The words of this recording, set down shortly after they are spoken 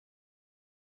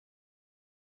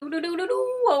Oh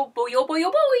boy, oh boy,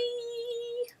 oh boy!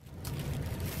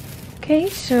 Okay,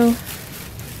 so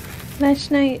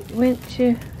last night went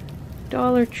to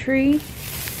Dollar Tree.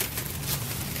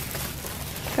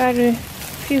 Got a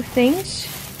few things.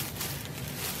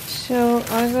 So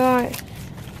I got,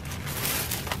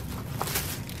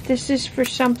 this is for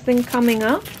something coming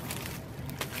up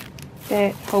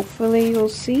that hopefully you'll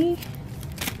see.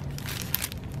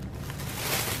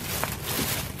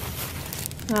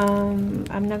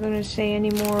 I'm not going to say any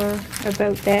more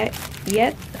about that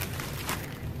yet.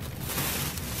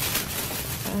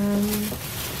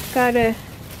 Got a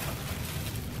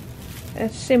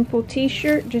simple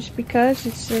t-shirt just because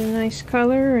it's a nice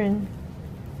color, and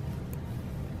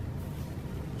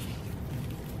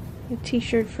a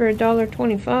t-shirt for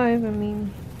 $1.25. I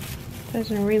mean,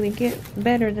 doesn't really get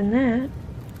better than that.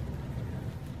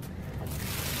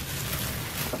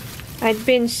 I'd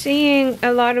been seeing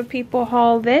a lot of people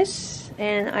haul this,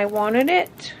 and I wanted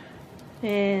it,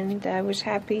 and I was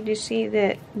happy to see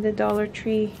that the Dollar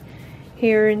Tree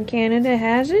here in Canada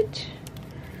has it.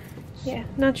 Yeah,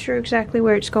 not sure exactly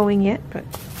where it's going yet, but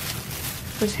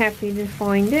was happy to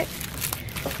find it.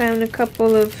 Found a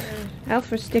couple of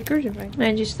alpha stickers.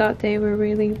 I just thought they were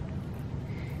really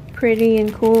pretty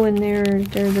and cool, and they're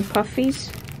the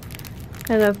puffies.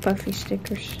 I love puffy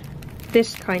stickers.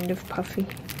 This kind of puffy.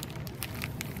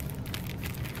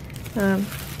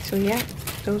 So yeah,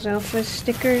 those alpha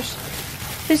stickers.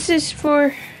 This is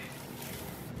for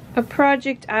a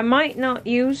project. I might not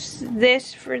use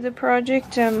this for the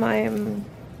project,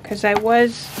 because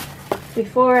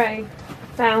before I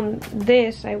found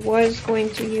this, I was going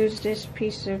to use this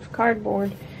piece of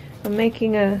cardboard. I'm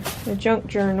making a junk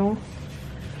journal,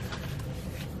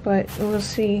 but we'll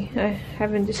see. I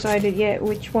haven't decided yet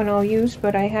which one I'll use,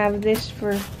 but I have this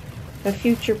for a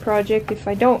future project if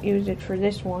I don't use it for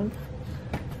this one.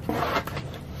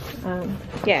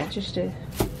 Yeah, just a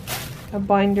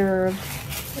binder of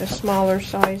a smaller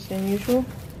size than usual,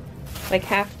 like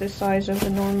half the size of the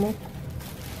normal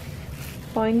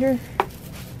binder.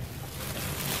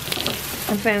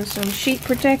 I found some sheet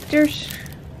protectors,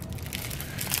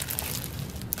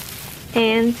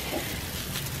 and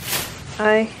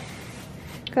I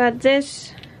got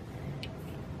this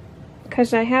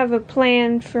because I have a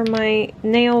plan for my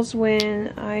nails when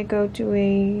I go to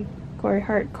a Corey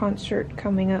Hart concert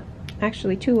coming up.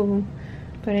 Actually, 2 of them.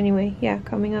 But anyway, yeah,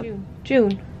 coming up.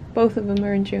 June. Both of them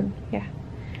are in June. Yeah.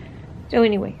 So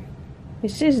anyway,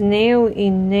 this is nail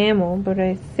enamel, but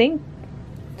I think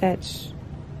that's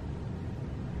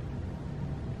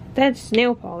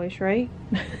nail polish, right?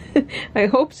 I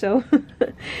hope so.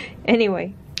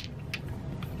 Anyway,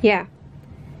 yeah.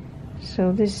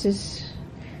 So this is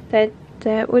that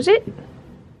was it.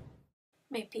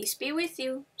 May peace be with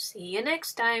you. See you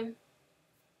next time.